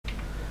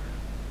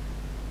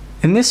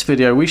In this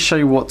video we show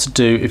you what to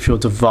do if your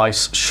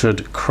device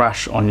should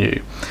crash on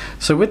you.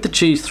 So with the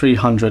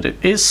G300 it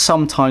is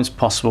sometimes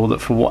possible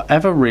that for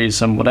whatever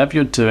reason, whatever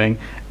you're doing,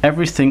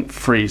 everything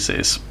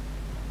freezes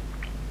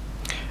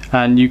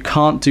and you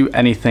can't do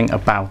anything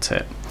about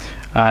it,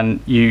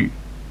 and you've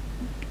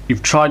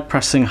tried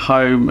pressing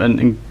home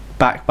and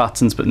back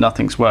buttons but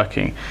nothing's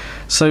working.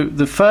 So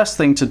the first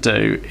thing to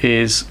do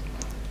is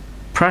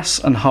press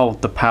and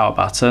hold the power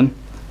button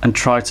and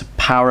try to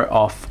power it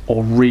off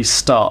or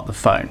restart the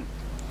phone.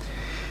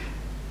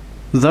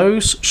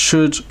 Those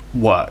should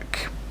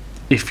work.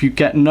 If you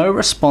get no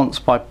response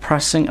by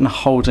pressing and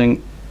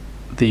holding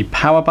the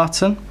power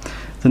button,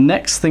 the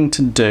next thing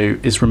to do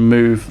is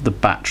remove the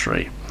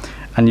battery.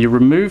 And you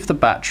remove the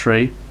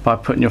battery by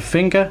putting your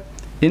finger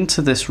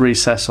into this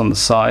recess on the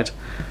side,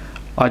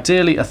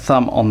 ideally a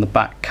thumb on the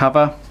back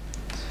cover,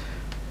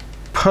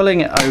 pulling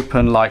it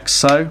open like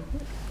so.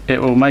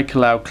 It will make a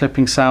loud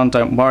clipping sound,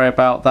 don't worry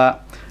about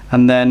that.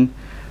 And then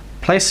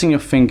placing your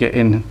finger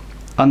in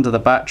under the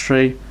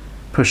battery,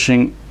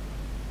 pushing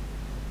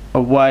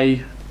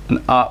away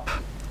and up,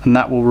 and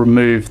that will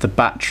remove the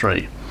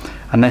battery,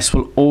 and this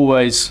will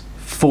always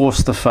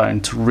force the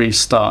phone to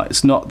restart.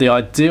 It's not the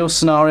ideal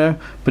scenario,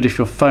 but if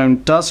your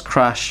phone does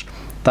crash,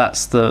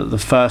 that's the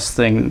first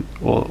thing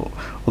or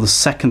the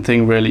second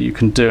thing really you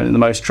can do, and the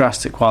most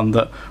drastic one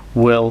that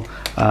will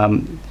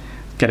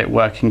get it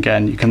working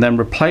again. You can then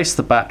replace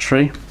the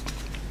battery,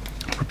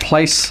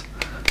 replace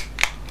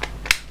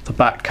the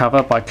back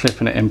cover by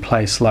clipping it in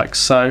place like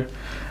so,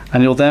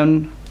 and you'll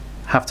then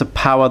have to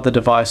power the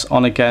device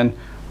on again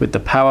with the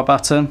power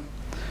button.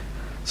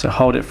 So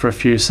hold it for a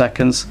few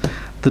seconds.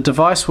 The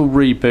device will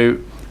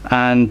reboot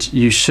and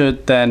you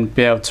should then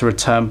be able to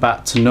return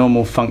back to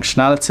normal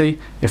functionality.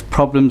 If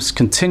problems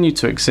continue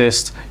to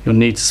exist, you'll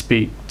need to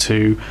speak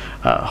to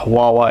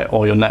Huawei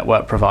or your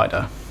network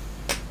provider.